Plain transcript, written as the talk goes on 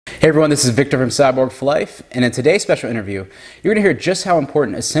Hey everyone, this is Victor from Cyborg for Life, and in today's special interview, you're going to hear just how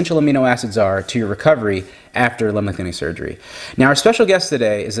important essential amino acids are to your recovery after limb lengthening surgery. Now, our special guest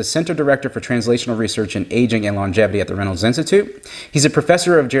today is the Center Director for Translational Research in Aging and Longevity at the Reynolds Institute. He's a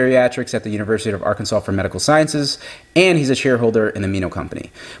professor of geriatrics at the University of Arkansas for Medical Sciences, and he's a shareholder in the Amino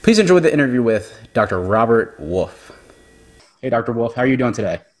Company. Please enjoy the interview with Dr. Robert Wolfe. Hey, Dr. Wolfe, how are you doing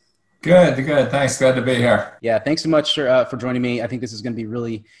today? Good. Thanks. Glad to be here. Yeah, thanks so much for joining me. I think this is going to be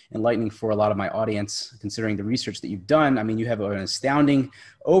really enlightening for a lot of my audience, considering the research that you've done. I mean, you have an astounding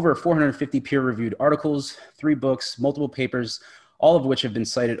over 450 peer-reviewed articles, 3 books, multiple papers, all of which have been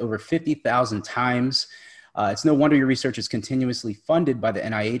cited over 50,000 times. It's no wonder your research is continuously funded by the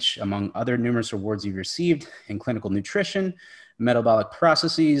NIH, among other numerous awards you've received in clinical nutrition, metabolic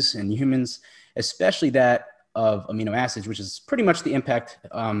processes in humans, especially that of amino acids, which is pretty much the impact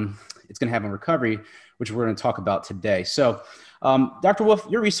it's going to have on recovery, which we're going to talk about today. So, Dr. Wolfe,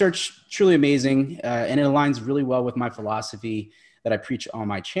 your research truly amazing, and it aligns really well with my philosophy that I preach on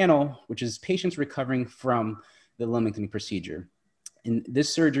my channel, which is patients recovering from the limb lengthening procedure. And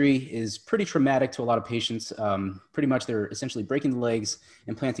this surgery is pretty traumatic to a lot of patients. Pretty much they're essentially breaking the legs,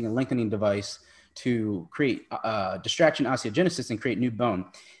 implanting a lengthening device to create distraction osteogenesis and create new bone.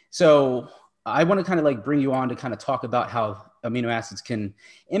 So I want to kind of like bring you on to kind of talk about how amino acids can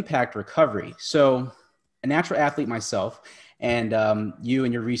impact recovery. So a natural athlete myself, and you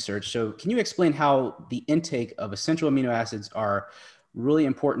and your research. So can you explain how the intake of essential amino acids are really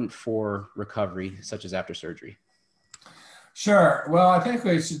important for recovery, such as after surgery? Sure. Well, I think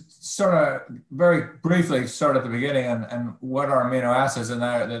we should sort of very briefly start at the beginning and what are amino acids and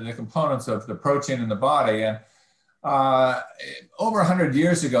the components of the protein in the body. And over 100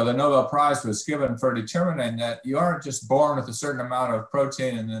 years ago, the Nobel Prize was given for determining that you aren't just born with a certain amount of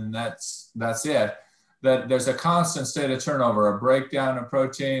protein and then that's it. That there's a constant state of turnover, a breakdown of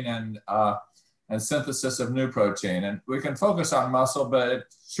protein and synthesis of new protein. And we can focus on muscle, but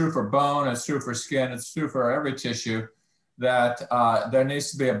it's true for bone, it's true for skin, it's true for every tissue that there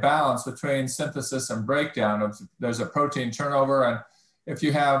needs to be a balance between synthesis and breakdown. There's a protein turnover, and if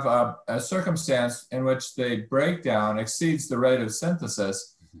you have a circumstance in which the breakdown exceeds the rate of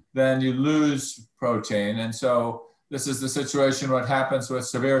synthesis, then you lose protein. And so this is the situation what happens with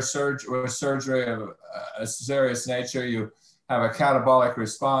severe surgery of a serious nature. You have a catabolic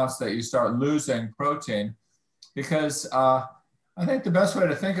response that you start losing protein because I think the best way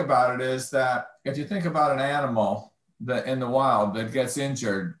to think about it is that if you think about an animal that in the wild that gets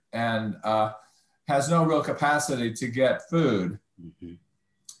injured and has no real capacity to get food,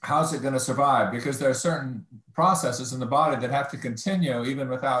 how's it going to survive? Because there are certain processes in the body that have to continue even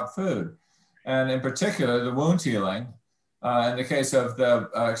without food. And in particular, the wound healing, in the case of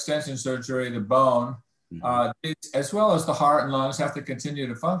the extension surgery, the bone, as well as the heart and lungs have to continue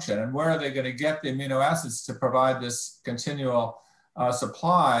to function. And where are they going to get the amino acids to provide this continual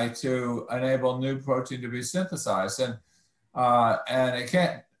supply to enable new protein to be synthesized? And it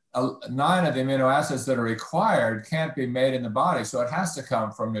can't, 9 of the amino acids that are required can't be made in the body, so it has to come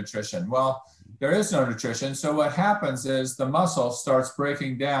from nutrition. Well, there is no nutrition, so what happens is the muscle starts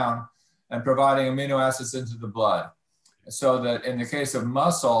breaking down and providing amino acids into the blood. So that in the case of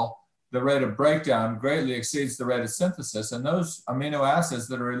muscle, the rate of breakdown greatly exceeds the rate of synthesis, and those amino acids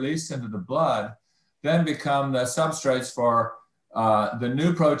that are released into the blood then become the substrates for the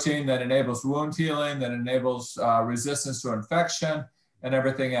new protein that enables wound healing, that enables resistance to infection, and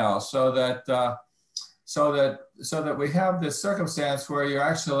everything else, so that we have this circumstance where you're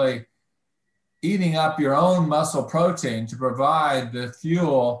actually eating up your own muscle protein to provide the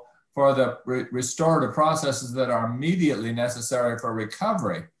fuel for the restorative processes that are immediately necessary for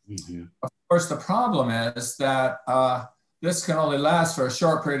recovery. Of course, the problem is that this can only last for a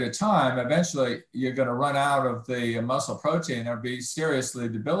short period of time. Eventually, you're going to run out of the muscle protein or be seriously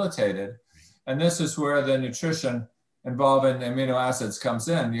debilitated, and this is where the nutrition involving the amino acids comes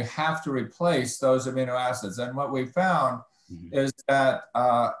in. You have to replace those amino acids. And what we found is that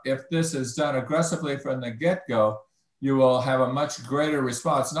if this is done aggressively from the get-go, you will have a much greater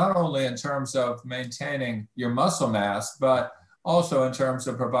response, not only in terms of maintaining your muscle mass, but also in terms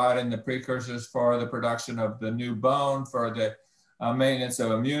of providing the precursors for the production of the new bone, for the maintenance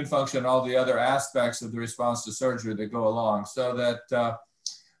of immune function, all the other aspects of the response to surgery that go along. So that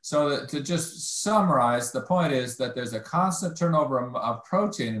to just summarize, the point is that there's a constant turnover of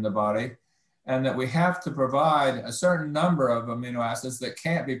protein in the body, and that we have to provide a certain number of amino acids that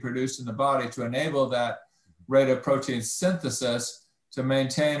can't be produced in the body to enable that rate of protein synthesis to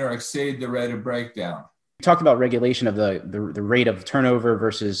maintain or exceed the rate of breakdown. You talked about regulation of the rate of turnover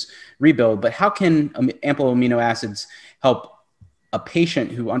versus rebuild, but how can ample amino acids help a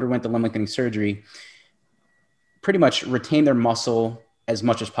patient who underwent the limb lengthening surgery pretty much retain their muscle as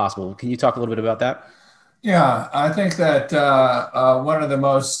much as possible. Can you talk a little bit about that? Yeah, I think that one of the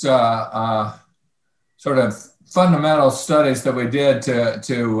most sort of fundamental studies that we did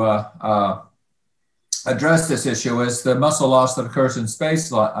to address this issue is the muscle loss that occurs in space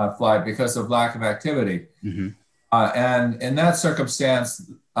flight because of lack of activity. Mm-hmm. And in that circumstance,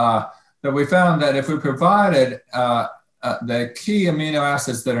 that we found that if we provided the key amino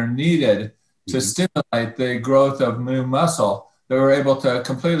acids that are needed to stimulate the growth of new muscle, they were able to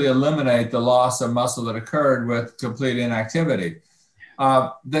completely eliminate the loss of muscle that occurred with complete inactivity.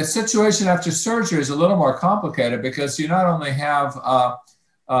 The situation after surgery is a little more complicated because you not only have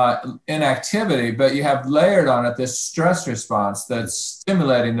inactivity, but you have layered on it this stress response that's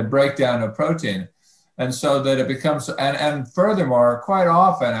stimulating the breakdown of protein. And so that it becomes, and furthermore, quite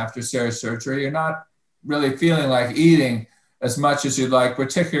often after serious surgery, you're not really feeling like eating as much as you'd like,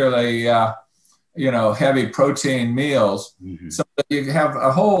 particularly heavy protein meals. Mm-hmm. So that you have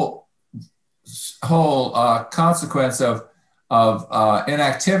a whole consequence of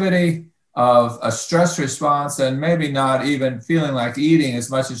inactivity, of a stress response, and maybe not even feeling like eating as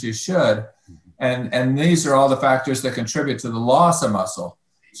much as you should. Mm-hmm. And these are all the factors that contribute to the loss of muscle.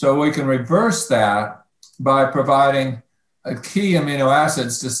 So we can reverse that by providing key amino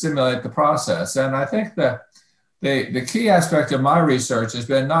acids to stimulate the process. And I think that the key aspect of my research has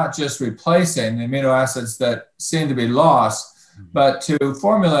been not just replacing the amino acids that seem to be lost, but to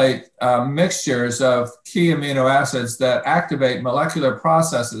formulate mixtures of key amino acids that activate molecular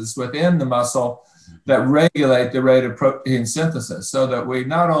processes within the muscle that regulate the rate of protein synthesis, so that we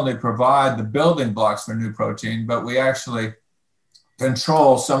not only provide the building blocks for new protein, but we actually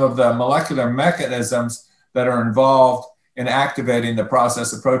control some of the molecular mechanisms that are involved in activating the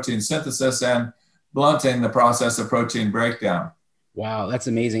process of protein synthesis and blunting the process of protein breakdown. Wow, that's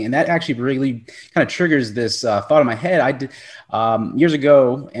amazing. And that actually really kind of triggers this thought in my head. I did years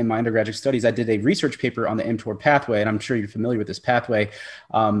ago in my undergraduate studies, I did a research paper on the mTOR pathway, and I'm sure you're familiar with this pathway,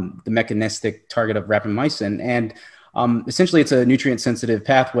 the mechanistic target of rapamycin. And essentially, it's a nutrient-sensitive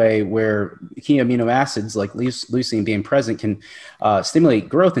pathway where key amino acids like leucine being present can stimulate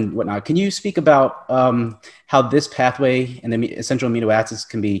growth and whatnot. Can you speak about how this pathway and the essential amino acids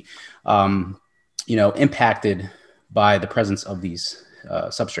can be, impacted by the presence of these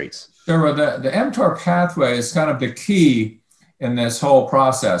substrates? Sure. Well, the mTOR pathway is kind of the key in this whole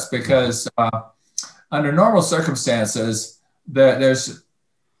process because under normal circumstances, there's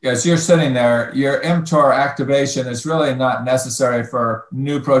as you're sitting there, your mTOR activation is really not necessary for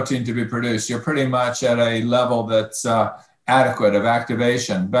new protein to be produced. You're pretty much at a level that's adequate of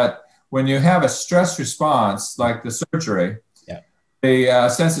activation. But when you have a stress response like the surgery, the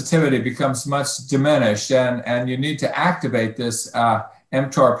sensitivity becomes much diminished, and you need to activate this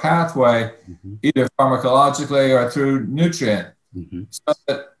mTOR pathway either pharmacologically or through nutrient. So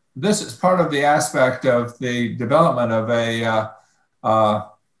that this is part of the aspect of the development of a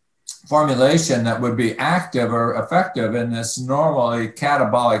formulation that would be active or effective in this normally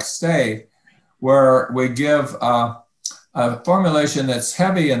catabolic state, where we give a formulation that's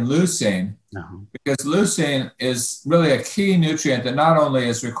heavy in leucine, because leucine is really a key nutrient that not only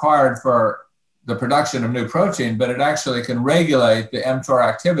is required for the production of new protein, but it actually can regulate the mTOR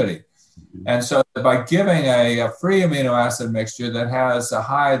activity. And so by giving a free amino acid mixture that has a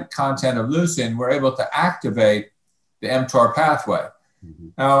high content of leucine, we're able to activate the mTOR pathway.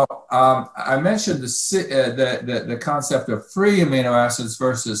 Now, I mentioned the concept of free amino acids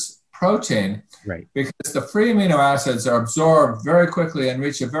versus protein, because the free amino acids are absorbed very quickly and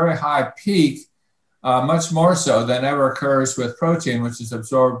reach a very high peak, much more so than ever occurs with protein, which is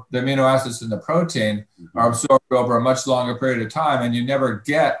absorbed. The amino acids in the protein are absorbed over a much longer period of time, and you never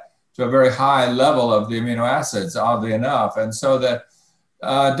get to a very high level of the amino acids, oddly enough. And so the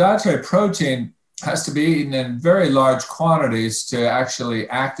dietary protein has to be eaten in very large quantities to actually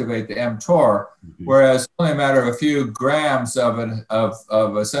activate the mTOR, whereas only a matter of a few grams of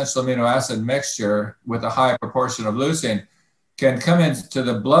essential amino acid mixture with a high proportion of leucine can come into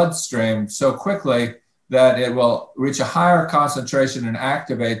the bloodstream so quickly that it will reach a higher concentration and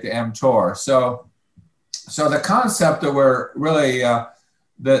activate the mTOR. So the concept that we're really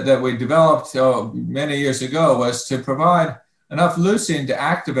that we developed many years ago was to provide enough leucine to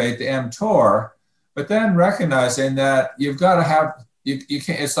activate the mTOR, but then recognizing that you've got to have, you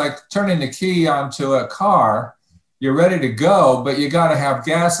can't, it's like turning the key onto a car. You're ready to go, but you got to have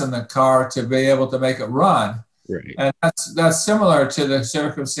gas in the car to be able to make it run. And that's similar to the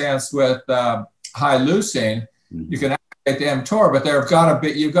circumstance with high leucine. You can activate the mTOR,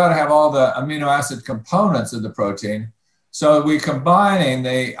 but you've got to have all the amino acid components of the protein. So we combining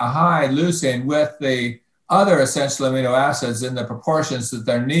the high leucine with the other essential amino acids in the proportions that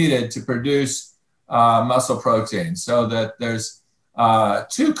they're needed to produce muscle protein. So that there's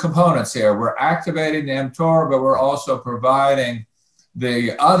two components here. We're activating the mTOR, but we're also providing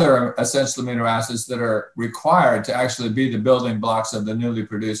the other essential amino acids that are required to actually be the building blocks of the newly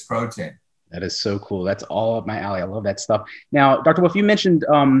produced protein. That is so cool. That's all up my alley. I love that stuff. Now, Dr. Wolfe, you mentioned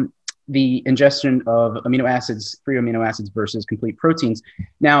the ingestion of amino acids, free amino acids versus complete proteins.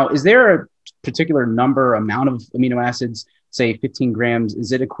 Now, is there a particular amount of amino acids, say 15 grams?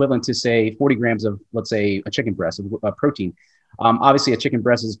 Is it equivalent to, say, 40 grams of, let's say, a chicken breast of protein? Obviously, a chicken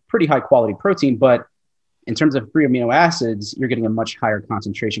breast is pretty high quality protein, but in terms of free amino acids, you're getting a much higher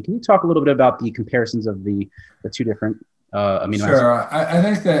concentration. Can you talk a little bit about the comparisons of the two different amino acids? Sure. I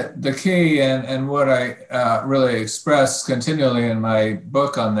think that the key and what I really express continually in my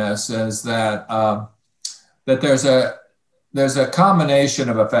book on this is that that there's a combination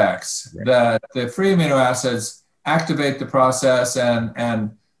of effects, right, that the free amino acids activate the process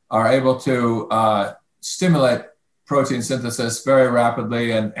and are able to stimulate protein synthesis very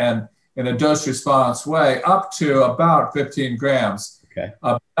rapidly and in a dose response way up to about 15 grams. Okay.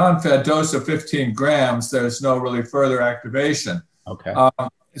 Beyond a dose of 15 grams, there's no really further activation. Okay.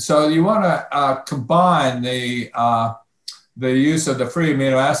 So you want to combine the use of the free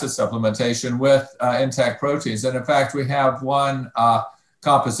amino acid supplementation with intact proteins. And in fact, we have one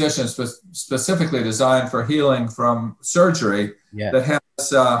composition specifically designed for healing from surgery, yeah, that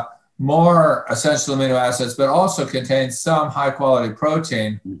has more essential amino acids, but also contains some high quality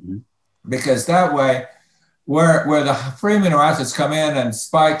protein, mm-hmm, because that way, where the free amino acids come in and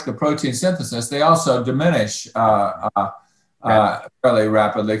spike the protein synthesis, they also diminish fairly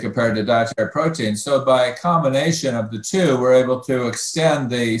rapidly compared to dietary protein. So by a combination of the two, we're able to extend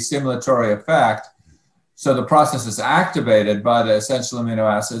the stimulatory effect. So the process is activated by the essential amino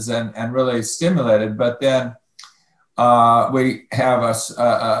acids and really stimulated, but then we have a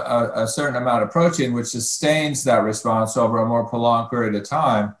certain amount of protein which sustains that response over a more prolonged period of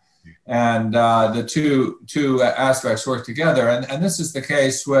time. And the two aspects work together. And this is the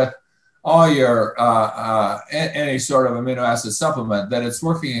case with all your any sort of amino acid supplement, that it's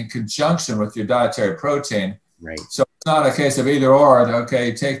working in conjunction with your dietary protein. Right. So it's not a case of either or,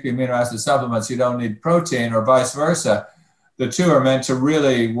 okay, take the amino acid supplements, you don't need protein, or vice versa. The two are meant to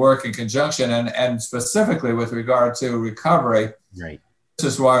really work in conjunction, and specifically with regard to recovery. Right.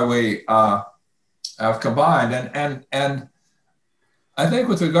 This is why we have combined. And I think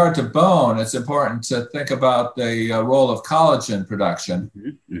with regard to bone, it's important to think about the role of collagen production,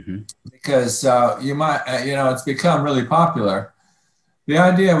 mm-hmm, mm-hmm, because you might, it's become really popular. The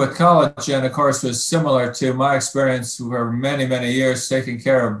idea with collagen, of course, was similar to my experience for many, many years taking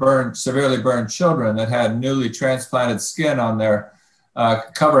care of severely burned children that had newly transplanted skin on their,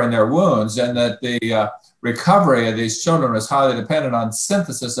 covering their wounds, and that the recovery of these children was highly dependent on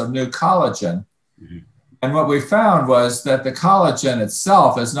synthesis of new collagen. Mm-hmm. And what we found was that the collagen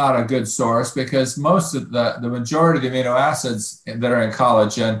itself is not a good source, because most of the majority of the amino acids that are in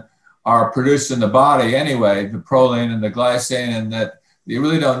collagen are produced in the body anyway, the proline and the glycine, and that you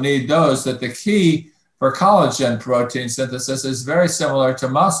really don't need those. That the key for collagen protein synthesis is very similar to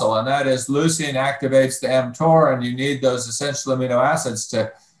muscle, and that is leucine activates the mTOR, and you need those essential amino acids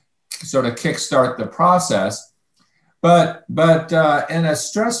to sort of kickstart the process. But in a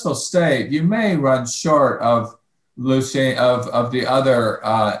stressful state, you may run short of leucine, of the other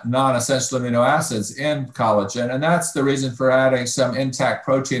non-essential amino acids in collagen, and that's the reason for adding some intact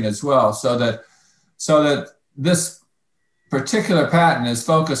protein as well, so that this particular patent is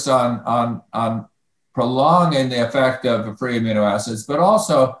focused on prolonging the effect of the free amino acids, but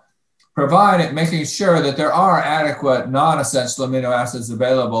also making sure that there are adequate non-essential amino acids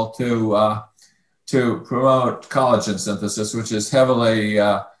available to promote collagen synthesis, which is heavily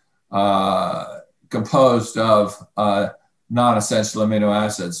composed of non-essential amino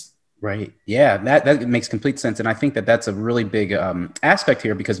acids. Right. Yeah, that makes complete sense. And I think that that's a really big aspect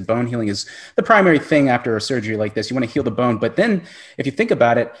here, because bone healing is the primary thing after a surgery like this. You want to heal the bone. But then if you think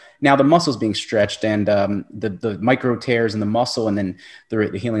about it, now the muscle's being stretched, and the micro tears in the muscle, and then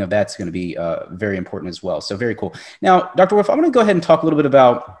the healing of that's going to be very important as well. So very cool. Now, Dr. Wolfe, I'm going to go ahead and talk a little bit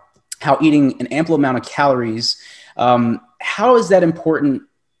about how eating an ample amount of calories, how is that important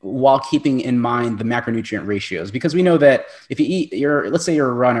while keeping in mind the macronutrient ratios? Because we know that if you eat, let's say you're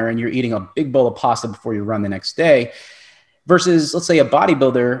a runner and you're eating a big bowl of pasta before you run the next day, versus let's say a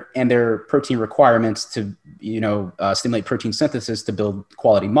bodybuilder and their protein requirements to, stimulate protein synthesis to build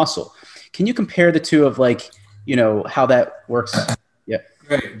quality muscle. Can you compare the two of how that works? Yeah.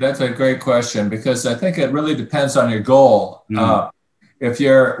 great. That's a great question, because I think it really depends on your goal. If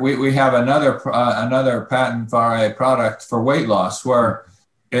we have another patent for a product for weight loss where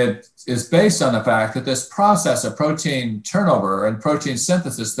it is based on the fact that this process of protein turnover and protein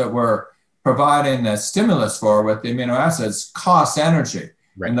synthesis that we're providing a stimulus for with the amino acids costs energy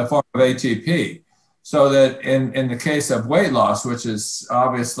in the form of ATP. So that in the case of weight loss, which is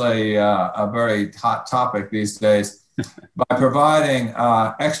obviously a very hot topic these days, by providing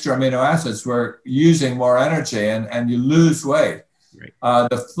extra amino acids, we're using more energy and you lose weight.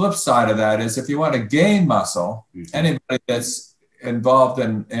 The flip side of that is if you want to gain muscle, anybody that's involved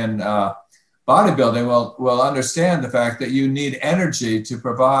in bodybuilding will understand the fact that you need energy to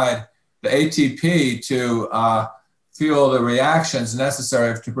provide the ATP to fuel the reactions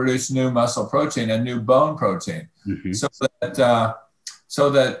necessary to produce new muscle protein and new bone protein. So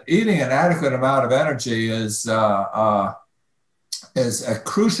that eating an adequate amount of energy is a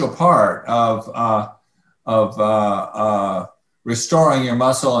crucial part of restoring your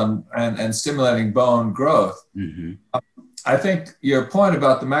muscle and stimulating bone growth. I think your point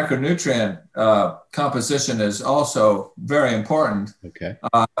about the macronutrient composition is also very important.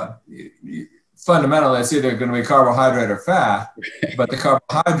 Fundamentally, it's either going to be carbohydrate or fat, but the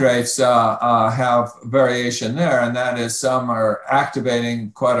carbohydrates have variation there, and that is some are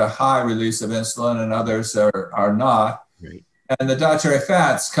activating quite a high release of insulin and others are not. And the dietary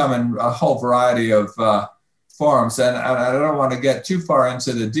fats come in a whole variety of forms, and I don't want to get too far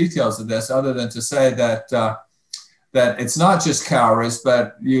into the details of this other than to say that that it's not just calories,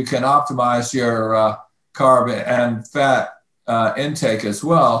 but you can optimize your carb and fat intake as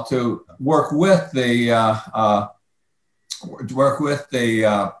well to work with the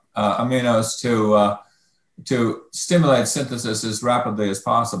aminos to stimulate synthesis as rapidly as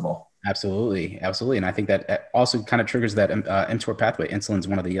possible. Absolutely. And I think that also kind of triggers that mTOR pathway. Insulin is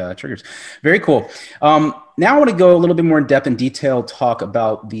one of the triggers. Very cool. Now I want to go a little bit more in depth and detailed talk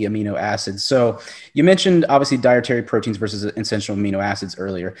about the amino acids. So you mentioned obviously dietary proteins versus essential amino acids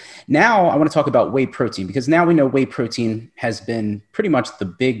earlier. Now I want to talk about whey protein, because now we know whey protein has been pretty much the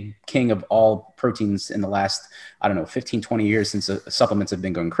big king of all proteins in the last, 15, 20 years since supplements have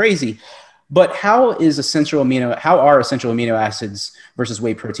been going crazy. But how are essential amino acids versus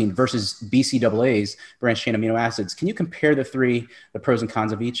whey protein versus BCAAs, branched chain amino acids? Can you compare the pros and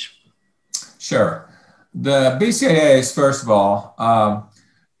cons of each? Sure. The BCAAs, first of all,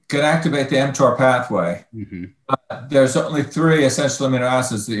 can activate the mTOR pathway. There's only 3 essential amino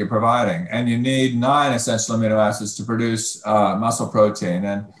acids that you're providing, and you need 9 essential amino acids to produce muscle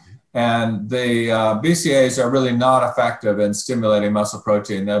protein. And the BCAAs are really not effective in stimulating muscle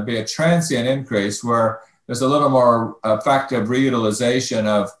protein. There'll be a transient increase where there's a little more effective reutilization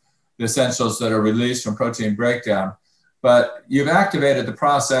of the essentials that are released from protein breakdown. But you've activated the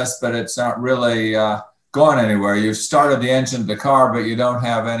process, but it's not really going anywhere. You've started the engine of the car, but you don't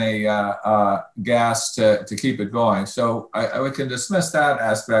have any gas to keep it going. So we can dismiss that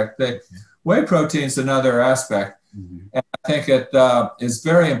aspect. The whey protein is another aspect. And I think it is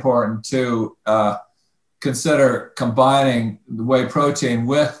very important to consider combining the whey protein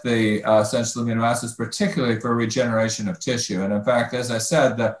with the essential amino acids, particularly for regeneration of tissue. And in fact, as I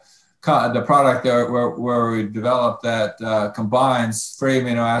said, the product where we developed that combines free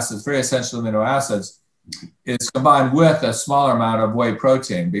essential amino acids, is combined with a smaller amount of whey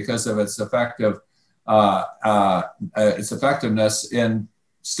protein because of its effectiveness in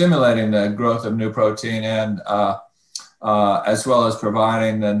stimulating the growth of new protein and as well as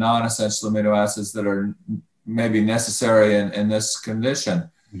providing the non-essential amino acids that are maybe necessary in this condition.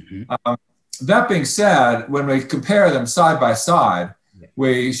 That being said, when we compare them side by side,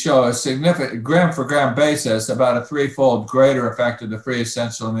 we show a significant gram for gram basis, about a 3-fold greater effect of the free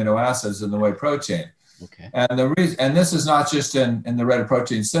essential amino acids in the whey protein. And the reason, and this is not just in the rate of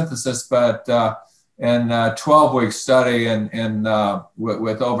protein synthesis, but in a 12-week study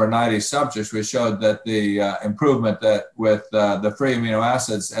with over 90 subjects, we showed that the improvement that with the free amino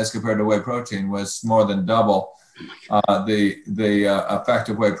acids as compared to whey protein was more than double the effect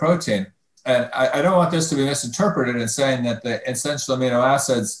of whey protein. And I don't want this to be misinterpreted in saying that the essential amino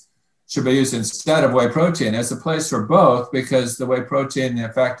acids should be used instead of whey protein. There's a place for both, because the whey protein, the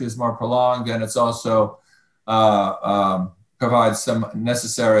effect is more prolonged, and it's also provides some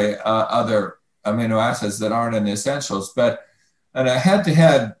necessary other amino acids that aren't in the essentials. But in a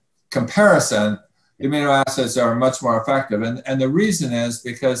head-to-head comparison, the amino acids are much more effective. And the reason is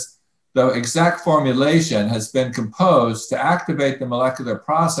because the exact formulation has been composed to activate the molecular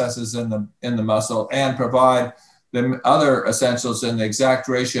processes in the muscle and provide the other essentials in the exact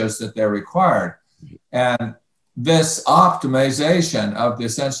ratios that they're required. And this optimization of the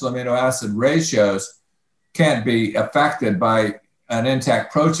essential amino acid ratios can't be affected by an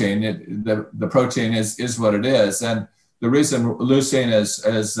intact protein. The protein is what it is. And the reason leucine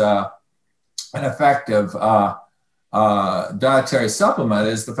is an effective dietary supplement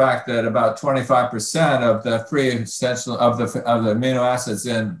is the fact that about 25% of the free essential of the amino acids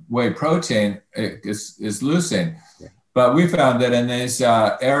in whey protein is leucine. Yeah. But we found that in these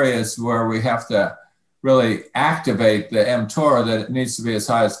areas where we have to really activate the mTOR, that it needs to be as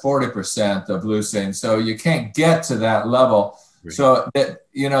high as 40% of leucine. So you can't get to that level. Right. So that,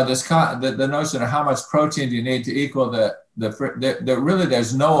 you know, the notion of how much protein do you need to equal really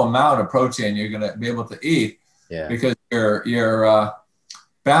there's no amount of protein you're going to be able to eat. Yeah. Because your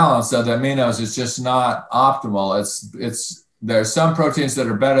balance of the aminos is just not optimal. There's some proteins that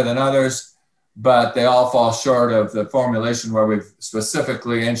are better than others, but they all fall short of the formulation where we've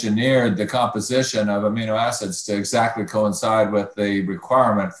specifically engineered the composition of amino acids to exactly coincide with the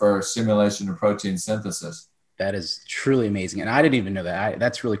requirement for stimulation of protein synthesis. That is truly amazing. And I didn't even know that.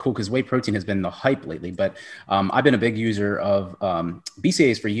 That's really cool because whey protein has been the hype lately. But I've been a big user of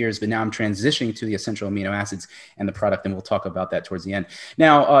BCAAs for years, but now I'm transitioning to the essential amino acids and the product. And we'll talk about that towards the end.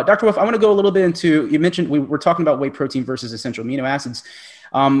 Now, Dr. Wolfe, I want to go a little bit into, you mentioned we're talking about whey protein versus essential amino acids.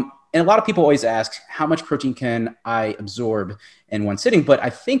 And a lot of people always ask, how much protein can I absorb in one sitting? But I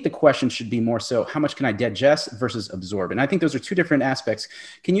think the question should be more so, how much can I digest versus absorb? And I think those are two different aspects.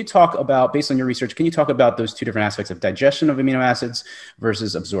 Can you talk about, based on your research, can you talk about those two different aspects of digestion of amino acids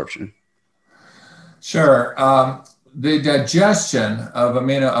versus absorption? Sure. The digestion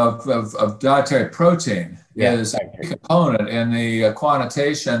of dietary protein is a component in the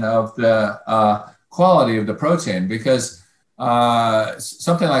quantitation of the quality of the protein, because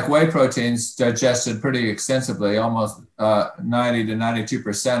something like whey proteins digested pretty extensively, almost 90 to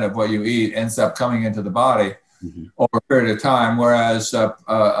 92% of what you eat ends up coming into the body over a period of time, whereas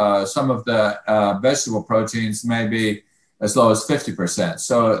some of the vegetable proteins may be as low as 50%.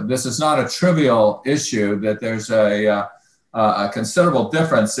 So this is not a trivial issue, that there's a considerable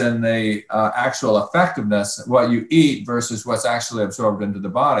difference in the actual effectiveness of what you eat versus what's actually absorbed into the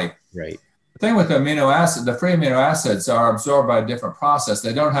body. Right. The thing with the amino acid, the free amino acids are absorbed by a different process.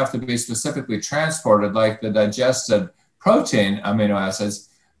 They don't have to be specifically transported like the digested protein amino acids.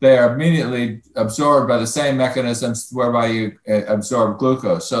 They are immediately absorbed by the same mechanisms whereby you absorb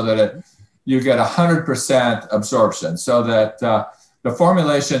glucose, so that you get 100% absorption. So that the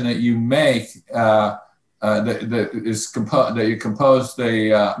formulation that you make, that you compose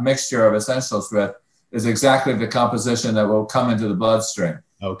the mixture of essentials with, is exactly the composition that will come into the bloodstream.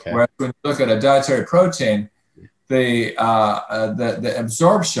 Okay. Whereas when you look at a dietary protein, the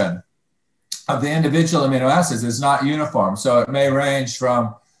absorption of the individual amino acids is not uniform. So it may range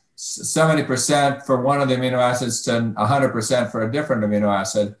from 70% for one of the amino acids to 100% for a different amino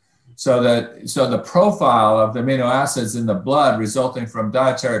acid. So the profile of the amino acids in the blood resulting from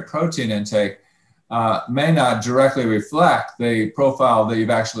dietary protein intake may not directly reflect the profile that you've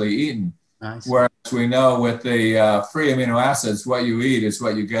actually eaten. Nice. Whereas we know with the free amino acids, what you eat is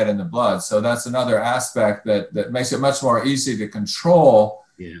what you get in the blood. So that's another aspect that makes it much more easy to control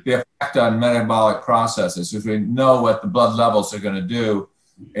the effect on metabolic processes, because we know what the blood levels are going to do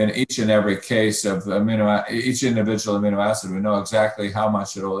in each and every case of each individual amino acid. We know exactly how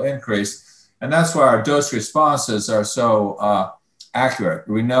much it will increase. And that's why our dose responses are so accurate.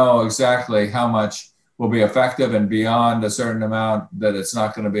 We know exactly how much will be effective, and beyond a certain amount that it's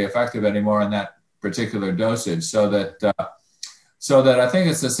not going to be effective anymore in that particular dosage. So that I think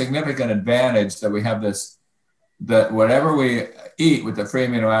it's a significant advantage that we have this, that whatever we eat with the free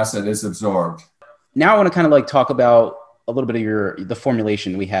amino acid is absorbed. Now I want to kind of like talk about a little bit of the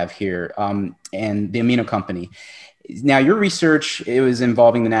formulation we have here and the Amino Company. Now, your research, it was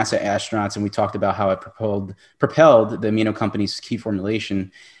involving the NASA astronauts, and we talked about how it propelled the Amino Company's key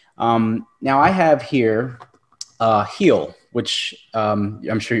formulation. Now I have here Heal, which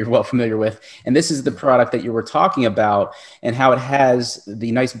I'm sure you're well familiar with. And this is the product that you were talking about, and how it has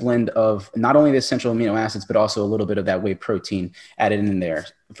the nice blend of not only the essential amino acids, but also a little bit of that whey protein added in there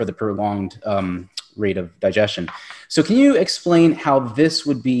for the prolonged rate of digestion. So can you explain how this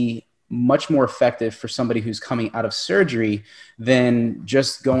would be much more effective for somebody who's coming out of surgery than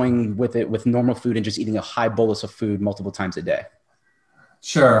just going with it with normal food and just eating a high bolus of food multiple times a day?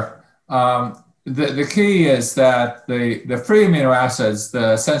 Sure. The key is that the free amino acids,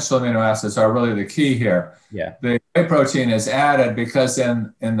 the essential amino acids, are really the key here. Yeah. The whey protein is added because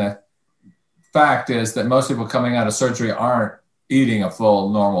in the fact is that most people coming out of surgery aren't eating a full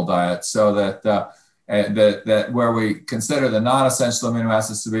normal diet, so that where we consider the non-essential amino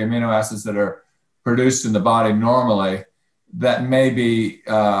acids to be amino acids that are produced in the body normally, that may be,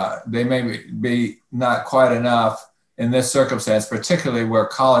 they may be not quite enough in this circumstance, particularly where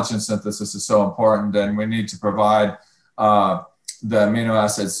collagen synthesis is so important, and we need to provide the amino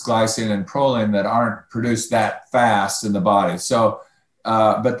acids glycine and proline that aren't produced that fast in the body. So,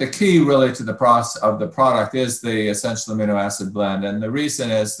 but the key really to the process of the product is the essential amino acid blend. And the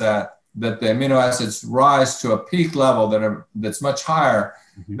reason is that the amino acids rise to a peak level that's much higher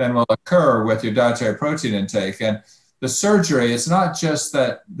than will occur with your dietary protein intake. And the surgery, it's not just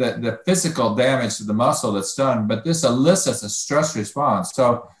that the physical damage to the muscle that's done, but this elicits a stress response.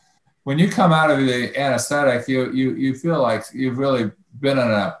 So when you come out of the anesthetic, you feel like you've really been in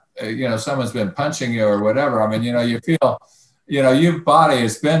a, someone's been punching you or whatever. I mean, you feel, your body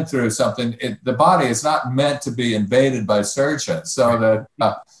has been through something. The body is not meant to be invaded by surgeons. So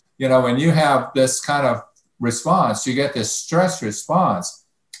that, when you have this kind of response, you get this stress response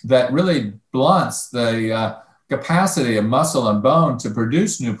that really blunts the capacity of muscle and bone to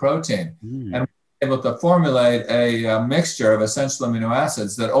produce new protein. And we're able to formulate a mixture of essential amino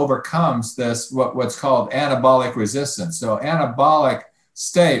acids that overcomes this, what's called anabolic resistance. So anabolic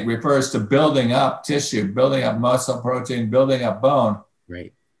state refers to building up tissue, building up muscle, protein, building up bone.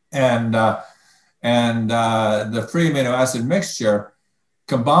 Right. And the free amino acid mixture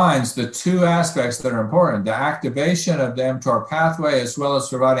combines the two aspects that are important: the activation of the mTOR pathway, as well as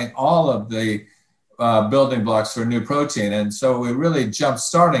providing all of the building blocks for new protein. And so we're really jump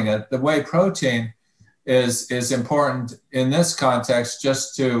starting it. The whey protein is important in this context,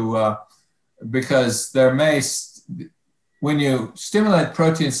 just to, because when you stimulate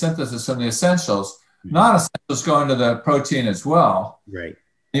protein synthesis from the essentials, non-essentials go into the protein as well. Right.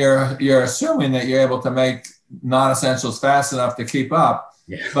 You're assuming that you're able to make non-essentials fast enough to keep up.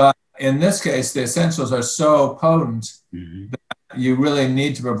 Yeah. But in this case, the essentials are so potent that you really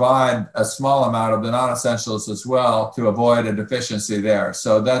need to provide a small amount of the non-essentials as well to avoid a deficiency there.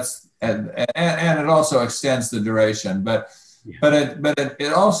 So that's, and it also extends the duration, but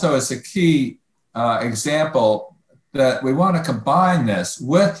it also is a key example that we want to combine this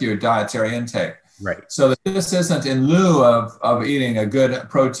with your dietary intake. Right. So that this isn't in lieu of eating a good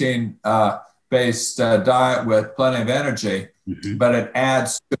protein based diet with plenty of energy, but it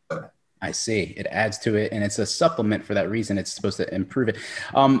adds to it. I see. It adds to it, and it's a supplement for that reason. It's supposed to improve it.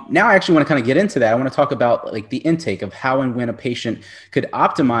 Now I actually want to kind of get into that. I want to talk about like the intake of how and when a patient could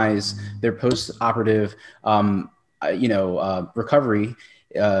optimize their post-operative, recovery,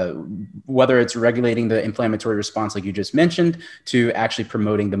 whether it's regulating the inflammatory response, like you just mentioned, to actually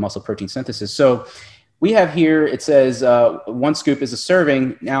promoting the muscle protein synthesis. So we have here, it says 1 scoop is a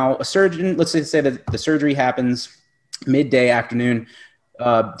serving. Now a surgeon, let's say that the surgery happens midday afternoon.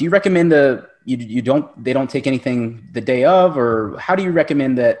 Do you recommend they don't take anything the day of, or how do you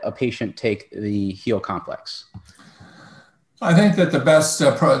recommend that a patient take the Heal Complex? I think that the best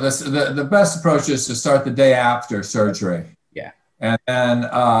approach is to start the day after surgery. Yeah. And then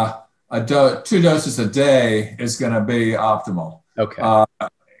 2 doses a day is going to be optimal. Okay.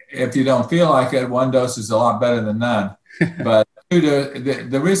 If you don't feel like it, 1 dose is a lot better than none. But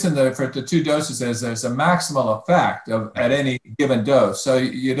the reason that for the 2 doses is there's a maximal effect at any given dose. So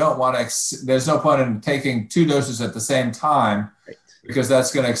you don't want to, there's no point in taking 2 doses at the same time, because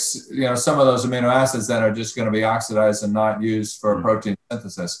that's going to, some of those amino acids then are just going to be oxidized and not used for protein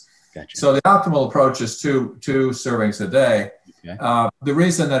synthesis. Gotcha. So the optimal approach is two servings a day. Okay. The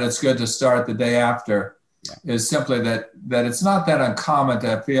reason that it's good to start the day after is simply that it's not that uncommon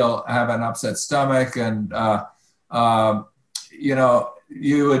to have an upset stomach, and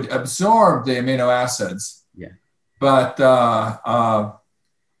you would absorb the amino acids. Yeah. But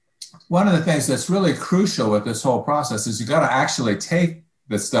one of the things that's really crucial with this whole process is you got to actually take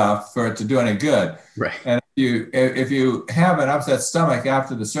the stuff for it to do any good. Right. And if you have an upset stomach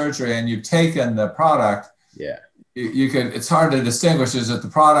after the surgery and you've taken the product, it's hard to distinguish, is it the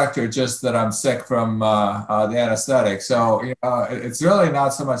product or just that I'm sick from the anesthetic. So it's really not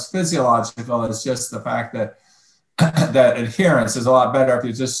so much physiological, it's just the fact that that adherence is a lot better if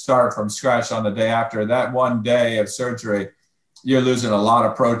you just start from scratch on the day after. That 1 day of surgery, you're losing a lot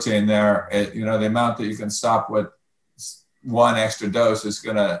of protein there. The amount that you can stop with 1 extra dose is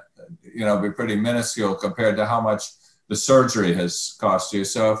going to, be pretty minuscule compared to how much the surgery has cost you.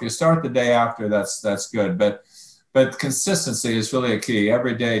 So if you start the day after, that's good. But consistency is really a key.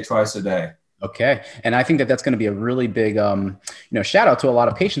 Every day, twice a day. Okay. And I think that that's going to be a really big, shout out to a lot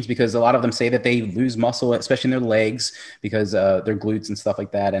of patients, because a lot of them say that they lose muscle, especially in their legs, because their glutes and stuff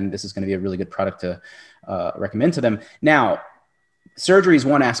like that. And this is going to be a really good product to recommend to them. Now, surgery is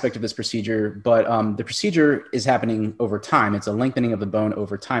one aspect of this procedure, but the procedure is happening over time. It's a lengthening of the bone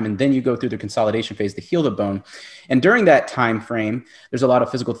over time. And then you go through the consolidation phase to heal the bone. And during that time frame, there's a lot of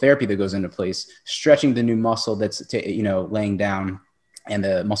physical therapy that goes into place, stretching the new muscle that's, laying down, and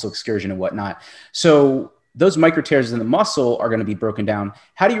the muscle excursion and whatnot. So those micro tears in the muscle are going to be broken down.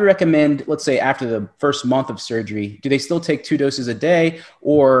 How do you recommend, let's say after the first month of surgery, do they still take 2 doses a day?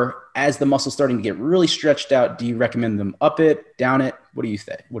 Or as the muscle's starting to get really stretched out, do you recommend them up it, down it? What do you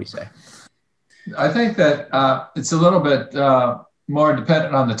say? I think that it's a little bit more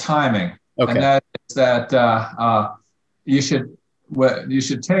dependent on the timing. Okay. And that is that you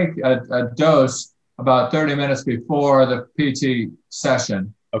should take a dose about 30 minutes before the PT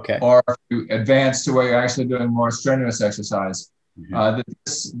session. Okay. Or you advance to where you're actually doing more strenuous exercise. Mm-hmm.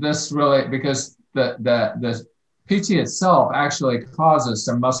 This really, because the PT itself actually causes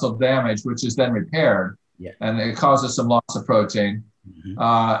some muscle damage, which is then repaired. Yeah. And it causes some loss of protein. Mm-hmm.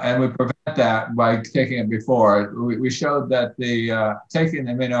 And we prevent that by taking it before. We showed that taking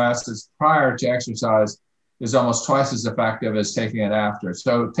amino acids prior to exercise is almost twice as effective as taking it after.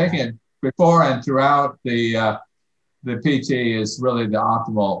 So taking it before and throughout the PT is really the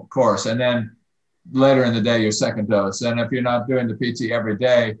optimal course. And then later in the day, your second dose. And if you're not doing the PT every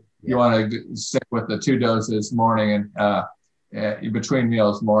day, you want to stick with the 2 doses morning and between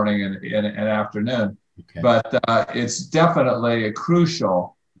meals, morning and afternoon. Okay. But it's definitely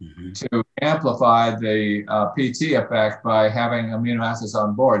crucial to amplify the PT effect by having amino acids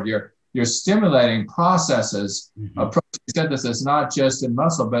on board. You're stimulating processes of protein synthesis, not just in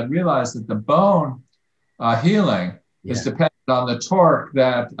muscle, but realize that the bone healing is dependent on the torque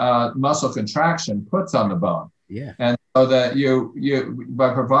that muscle contraction puts on the bone. Yeah. And so that you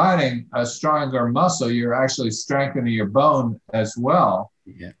by providing a stronger muscle, you're actually strengthening your bone as well.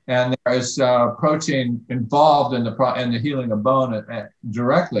 Yeah. And there is protein involved in the healing of bone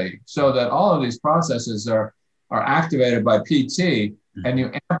directly, so that all of these processes are activated by PT, and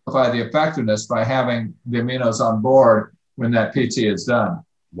you amplify the effectiveness by having the aminos on board when that PT is done.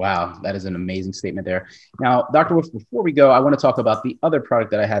 Wow, that is an amazing statement there. Now, Dr. Wolfe, before we go, I want to talk about the other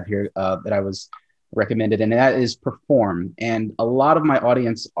product that I have here that I was recommended, and that is Perform. And a lot of my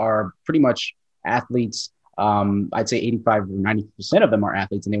audience are pretty much athletes. I'd say 85 or 90% of them are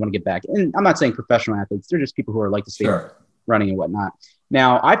athletes, and they want to get back. And I'm not saying professional athletes. They're just people who are like to stay running and whatnot.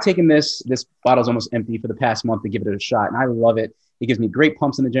 Now, I've taken this bottle's almost empty for the past month to give it a shot, and I love it. It gives me great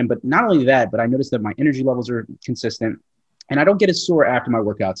pumps in the gym. But not only that, but I noticed that my energy levels are consistent, and I don't get as sore after my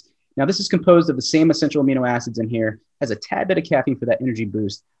workouts. Now, this is composed of the same essential amino acids in here, has a tad bit of caffeine for that energy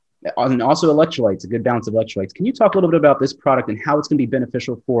boost, and also electrolytes, a good balance of electrolytes. Can you talk a little bit about this product and how it's going to be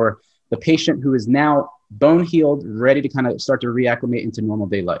beneficial for the patient who is now bone healed, ready to kind of start to reacclimate into normal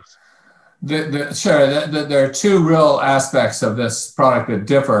day life? Sure. There are 2 real aspects of this product that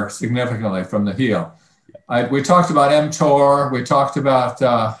differ significantly from the heel. We talked about mTOR. We talked about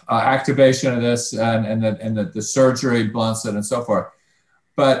activation of this and the surgery blunts it and so forth.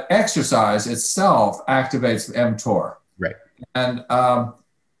 But exercise itself activates mTOR. Right. And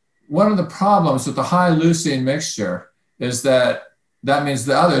one of the problems with the high leucine mixture is that means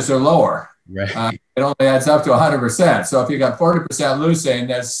the others are lower. Right. It only adds up to 100%. So if you got 40% leucine,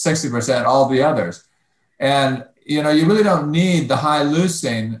 that's 60% all the others. And you really don't need the high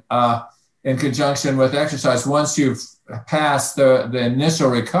leucine in conjunction with exercise once you've passed the initial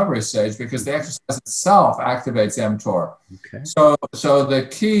recovery stage, because the exercise itself activates mTOR. Okay. So the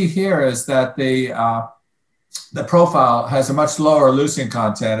key here is that the profile has a much lower leucine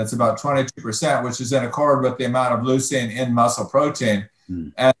content. It's about 22%, which is in accord with the amount of leucine in muscle protein.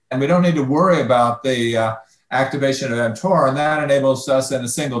 And we don't need to worry about the activation of mTOR, and that enables us in a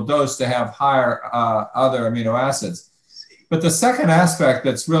single dose to have higher other amino acids. But the second aspect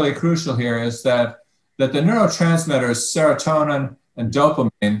that's really crucial here is that the neurotransmitters serotonin and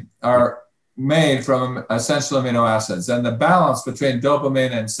dopamine are made from essential amino acids, and the balance between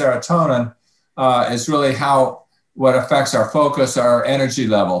dopamine and serotonin is really what affects our focus, our energy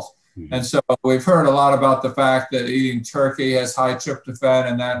levels. And so we've heard a lot about the fact that eating turkey has high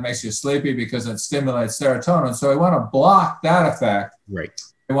tryptophan, and that makes you sleepy because it stimulates serotonin. So we want to block that effect. Right.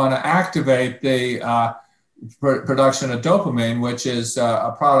 We want to activate the production of dopamine, which is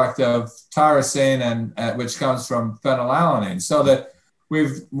a product of tyrosine and which comes from phenylalanine. So that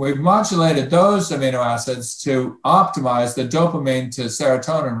we've modulated those amino acids to optimize the dopamine to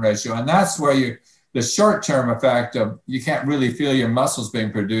serotonin ratio, and that's where the short-term effect of you can't really feel your muscles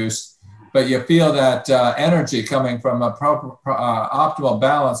being produced, but you feel that energy coming from a proper optimal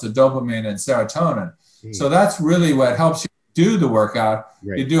balance of dopamine and serotonin. So that's really what helps you do the workout.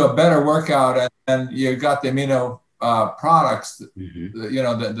 Right. You do a better workout, and you got the amino products, Mm-hmm. you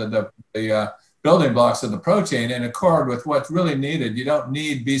know, the building blocks of the protein in accord with what's really needed. You don't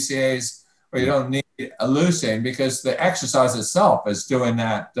need BCAAs or you don't need leucine because the exercise itself is doing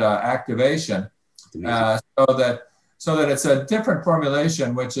that activation. So that it's a different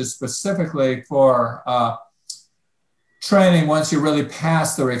formulation, which is specifically for training once you're really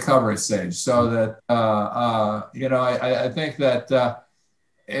past the recovery stage. So that, you know, I think that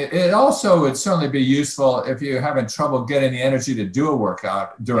it also would certainly be useful if you're having trouble getting the energy to do a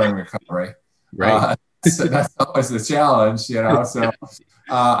workout during recovery. Right. That's always the challenge, you know. So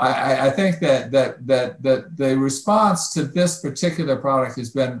I think that the response to this particular product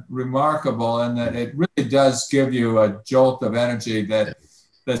has been remarkable, and that it really does give you a jolt of energy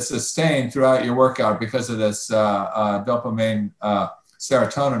that's sustained throughout your workout because of this dopamine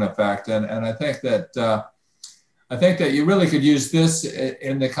serotonin effect. And I think that you really could use this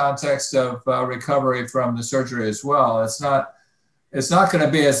in the context of recovery from the surgery as well. It's not going to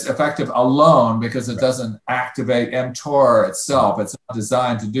be as effective alone because it doesn't activate mTOR itself. It's not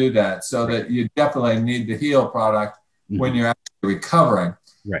designed to do that. So that you definitely need the heal product when you're actually recovering.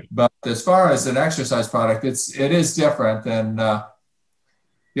 Right. But as far as an exercise product, it is different. And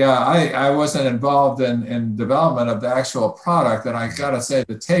yeah, I wasn't involved in development of the actual product. And I got to say,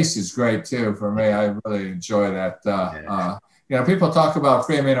 the taste is great too for me. I really enjoy that. You know, people talk about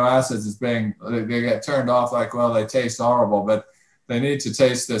free amino acids as being, they get turned off like, well, they taste horrible, but they need to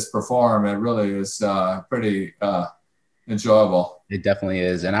taste this perform. It really is pretty enjoyable. It definitely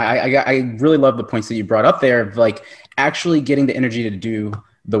is. And I really love the points that you brought up there of like actually getting the energy to do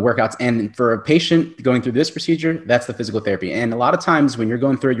the workouts. And for a patient going through this procedure, that's the physical therapy. And a lot of times when you're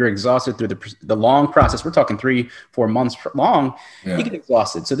going through it, you're exhausted through the long process. We're talking 3-4 months long. You get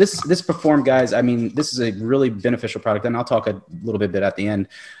exhausted. So this Perform, guys, I mean, this is a really beneficial product. And I'll talk a little bit at the end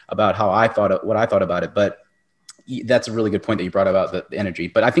about how what I thought about it. But that's a really good point that you brought about the energy.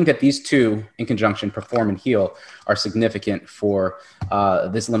 But I think that these two in conjunction, Perform and Heal, are significant for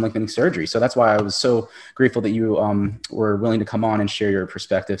this limb lengthening surgery. So that's why I was so grateful that you were willing to come on and share your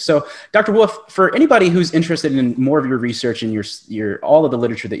perspective. So Dr. Wolfe, for anybody who's interested in more of your research and your all of the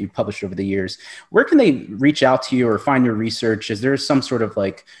literature that you've published over the years, where can they reach out to you or find your research? Is there some sort of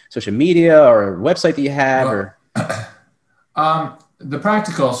like social media or website that you have? The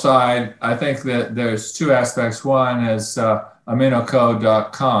practical side, I think that there's two aspects. One is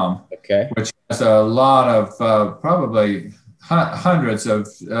aminoco.com, which has a lot of probably hundreds of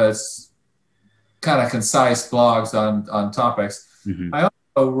kind of concise blogs on topics. I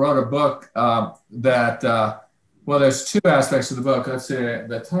also wrote a book that, well, there's two aspects of the book. Let's see,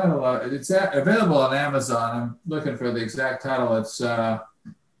 the title, it's available on Amazon. I'm looking for the exact title. It's A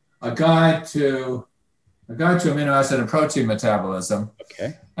Guide to Amino Acid and Protein Metabolism.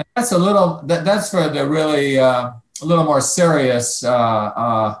 Okay. And that's a little, that's for the really, a little more serious,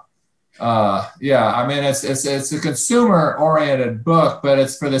 yeah, I mean, it's a consumer-oriented book, but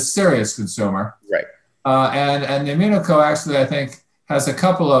it's for the serious consumer. Right. And the AminoCo actually, I think, has a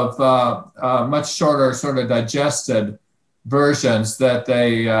couple of much shorter sort of digested versions that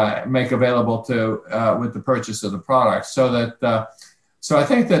they make available to with the purchase of the product, so that so I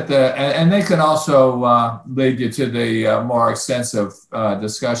think that and they can also lead you to the more extensive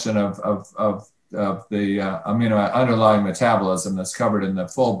discussion of the underlying metabolism that's covered in the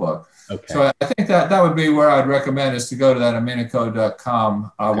full book. Okay. So I think that would be where I'd recommend, is to go to that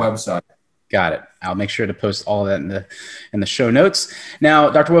aminoco.com website. Got it. I'll make sure to post all of that in the show notes. Now,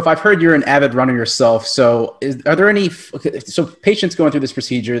 Dr. Wolfe, I've heard you're an avid runner yourself. So are there any, so patients going through this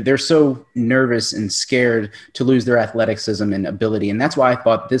procedure, they're so nervous and scared to lose their athleticism and ability. And that's why I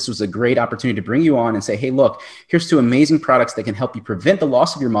thought this was a great opportunity to bring you on and say, hey, look, here's two amazing products that can help you prevent the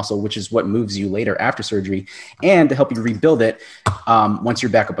loss of your muscle, which is what moves you later after surgery, and to help you rebuild it once you're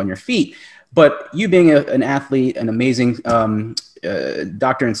back up on your feet. But you being an athlete, an amazing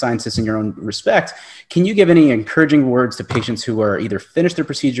doctor and scientist in your own respect, can you give any encouraging words to patients who are either finished their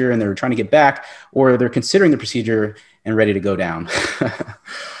procedure and they're trying to get back, or they're considering the procedure and ready to go down?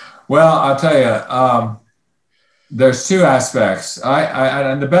 Well, I'll tell you, there's two aspects.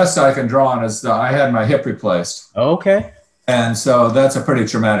 And the best I can draw on is I had my hip replaced. Okay. And so that's a pretty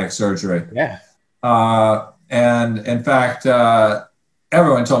traumatic surgery. Yeah. And in fact,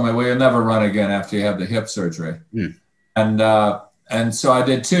 everyone told me, well, you'll never run again after you have the hip surgery. And so I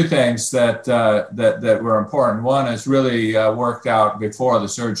did two things that were important. One is really worked out before the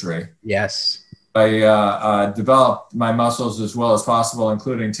surgery. Yes. I developed my muscles as well as possible,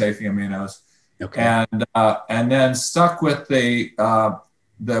 including taking aminos. Okay. And then stuck with the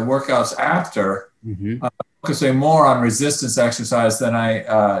workouts after, focusing more on resistance exercise than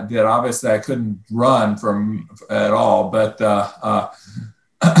I did. Obviously, I couldn't run at all, but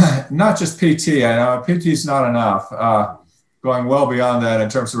not just PT. I know PT is not enough. Going well beyond that in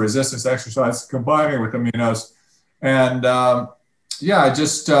terms of resistance exercise, combining with aminos. And yeah, I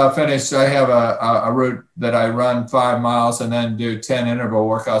just finished. I have a route that I run 5 miles and then do 10 interval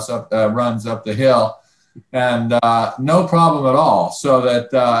workouts runs up the hill, and no problem at all. So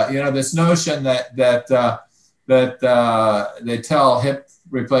that this notion that they tell hip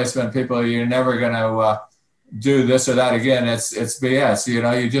replacement people you're never going to do this or that again, it's BS.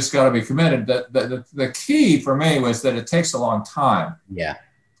 You just got to be committed. The key for me was that it takes a long time. Yeah.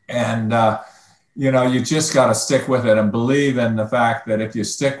 And you just got to stick with it and believe in the fact that if you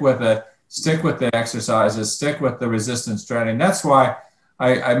stick with it, stick with the exercises, stick with the resistance training. That's why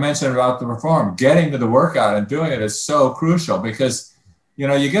I mentioned about the Perform. Getting to the workout and doing it is so crucial, because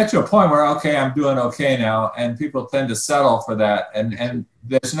you get to a point where, okay, I'm doing okay now, and people tend to settle for that, and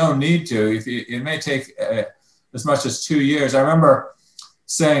there's no need to. It may take as much as 2 years. I remember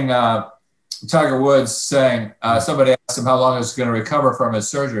saying, Tiger Woods saying, somebody asked him how long he was going to recover from his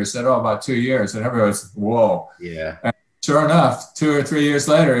surgery. He said, about 2 years, and everybody was, whoa. Yeah. And sure enough, 2 or 3 years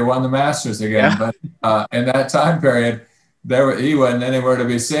later, he won the Masters again. Yeah. But in that time period, he wasn't anywhere to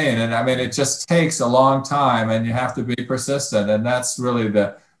be seen. And I mean, it just takes a long time, and you have to be persistent. And that's really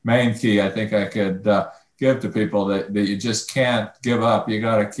the main key I think I could give to people, that you just can't give up. You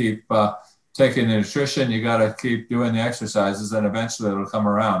got to keep taking the nutrition. You got to keep doing the exercises, and eventually it'll come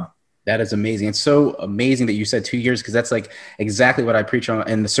around. That is amazing. It's so amazing that you said 2 years, because that's like exactly what I preach on.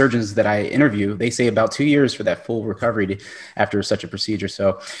 And the surgeons that I interview, they say about 2 years for that full recovery after such a procedure.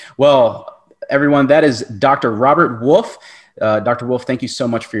 So, well, everyone, that is Dr. Robert Wolfe. Dr. Wolfe, thank you so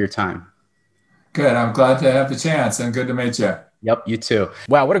much for your time. Good. I'm glad to have the chance, and good to meet you. Yep, you too.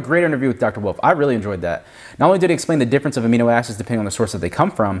 Wow, what a great interview with Dr. Wolfe. I really enjoyed that. Not only did he explain the difference of amino acids depending on the source that they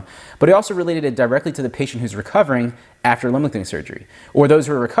come from, but he also related it directly to the patient who's recovering after limb lengthening surgery, or those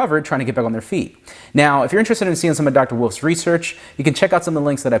who are recovered trying to get back on their feet. Now, if you're interested in seeing some of Dr. Wolfe's research, you can check out some of the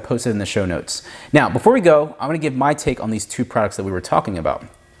links that I posted in the show notes. Now, before we go, I want to give my take on these two products that we were talking about.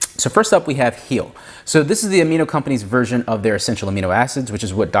 So first up, we have Heal. So this is the Amino Company's version of their essential amino acids, which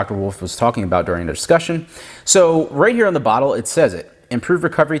is what Dr. Wolfe was talking about during the discussion. So right here on the bottle, it says it. Improve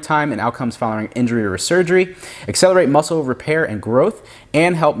recovery time and outcomes following injury or surgery, accelerate muscle repair and growth,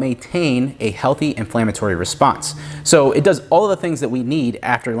 and help maintain a healthy inflammatory response. So it does all of the things that we need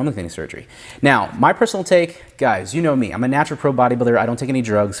after limb lengthening surgery. Now, my personal take, guys, you know me. I'm a natural pro bodybuilder. I don't take any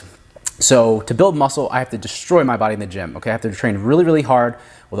drugs. So to build muscle, I have to destroy my body in the gym. Okay, I have to train really, really hard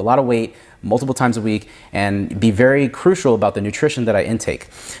with a lot of weight, multiple times a week, and be very crucial about the nutrition that I intake.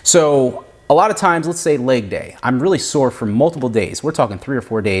 So a lot of times, let's say leg day, I'm really sore for multiple days. We're talking 3 or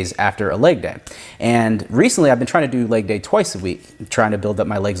 4 days after a leg day. And recently I've been trying to do leg day twice a week, trying to build up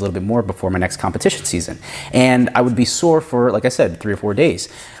my legs a little bit more before my next competition season. And I would be sore for, like I said, 3 or 4 days.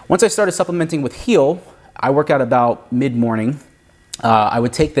 Once I started supplementing with Heal, I work out about mid-morning. I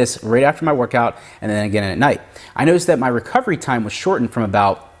would take this right after my workout and then again at night. I noticed that my recovery time was shortened from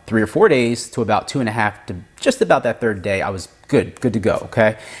about 3 or 4 days to about 2.5 to just about that 3rd day. I was good to go,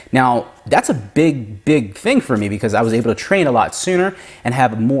 okay? Now, that's a big thing for me, because I was able to train a lot sooner and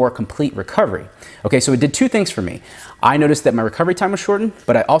have a more complete recovery. Okay, so it did 2 things for me. I noticed that my recovery time was shortened,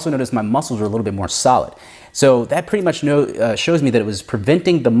 but I also noticed my muscles were a little bit more solid. So that pretty much shows me that it was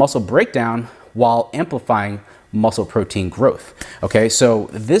preventing the muscle breakdown while amplifying muscle protein growth. Okay, so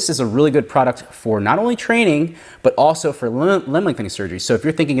this is a really good product for not only training, but also for limb lengthening surgery. So if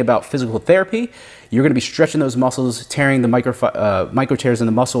you're thinking about physical therapy, you're going to be stretching those muscles, tearing the micro tears in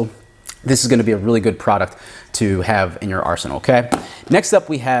the muscle. This is going to be a really good product to have in your arsenal, okay? Next up,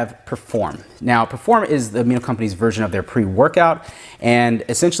 we have Perform. Now, Perform is the Amino Company's version of their pre-workout, and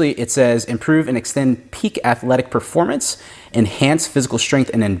essentially it says improve and extend peak athletic performance, enhance physical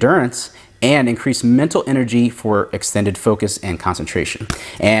strength and endurance, and increase mental energy for extended focus and concentration.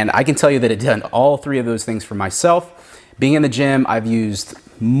 And I can tell you that it's done all 3 of those things for myself. Being in the gym, I've used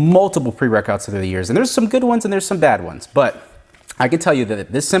multiple pre-workouts over the years, and there's some good ones and there's some bad ones, but I can tell you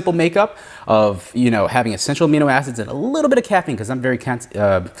that this simple makeup of, having essential amino acids and a little bit of caffeine, because I'm very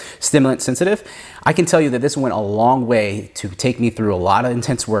stimulant sensitive, I can tell you that this went a long way to take me through a lot of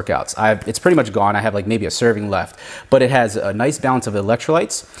intense workouts. It's pretty much gone. I have like maybe a serving left, but it has a nice balance of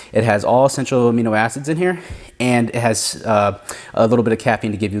electrolytes. It has all essential amino acids in here, and it has a little bit of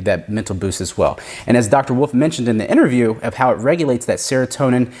caffeine to give you that mental boost as well. And as Dr. Wolfe mentioned in the interview of how it regulates that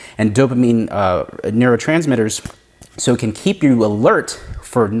serotonin and dopamine neurotransmitters, so it can keep you alert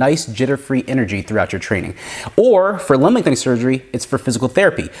for nice jitter-free energy throughout your training. Or for limb lengthening surgery, it's for physical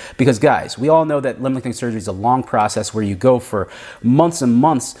therapy. Because guys, we all know that limb lengthening surgery is a long process where you go for months and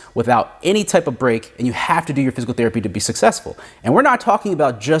months without any type of break, and you have to do your physical therapy to be successful. And we're not talking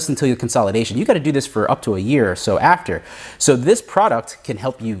about just until your consolidation. You got to do this for up to a year or so after. So this product can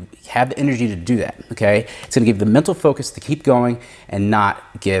help you have the energy to do that, okay? It's going to give you the mental focus to keep going and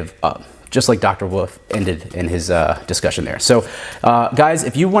not give up, just like Dr. Wolfe ended in his discussion there. So guys,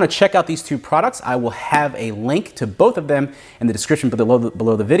 if you want to check out these two products, I will have a link to both of them in the description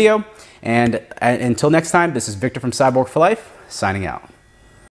below the video. And until next time, this is Victor from Cyborg for Life, signing out.